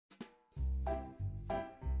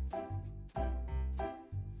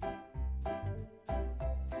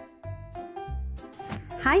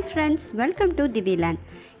Hi friends, welcome to Diviland.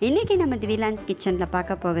 இன்னைக்கு நம்ம Diviland கிச்சன்ல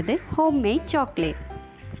பார்க்க போகுது homemade chocolate.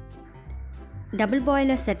 Double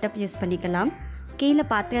boiler setup use பண்ணிக்கலாம். கீழே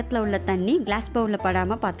பாத்திரத்தில் உள்ள தண்ணி கிளாஸ் பவுலில்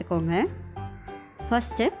படாம பார்த்துக்கோங்க.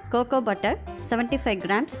 ஃபர்ஸ்ட் கோகோ பட்டர் 75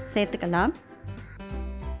 grams சேர்த்துக்கலாம்.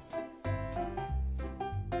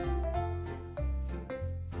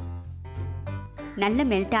 நல்ல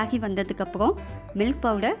மெல்ட் ஆகி வந்ததுக்கு அப்புறம் மில்க்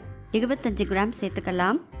பவுடர் 25 grams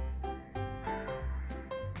சேர்த்துக்கலாம்.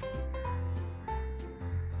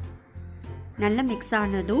 நல்லா மிக்ஸ்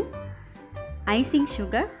ஆனதும் ஐசிங்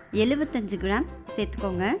சுகர் 75 கிராம்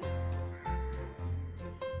சேர்த்துக்கோங்க.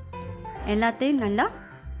 எல்லாத்தையும் நல்லா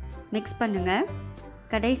மிக்ஸ் பண்ணுங்க.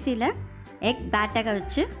 கடைசியில் எக் பேட்டரை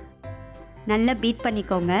வச்சு நல்லா பீட்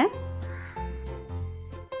பண்ணிக்கோங்க.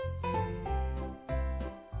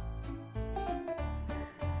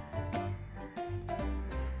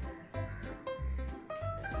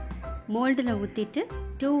 மோல்டில் ஊற்றிட்டு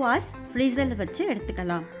 2 hours ஃப்ரீசரில் வச்சு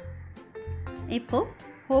எடுத்துக்கலாம். இப்போ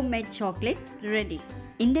ஹோம்மேட் சாக்லேட் ரெடி.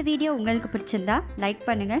 இந்த வீடியோ உங்களுக்கு பிடிச்சிருந்தா லைக்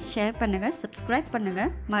பண்ணுங்கள், ஷேர் பண்ணுங்கள், சப்ஸ்கிரைப்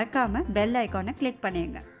பண்ணுங்கள். மறக்காமல் பெல் ஐக்கானை கிளிக்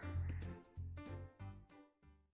பண்ணிடுங்க.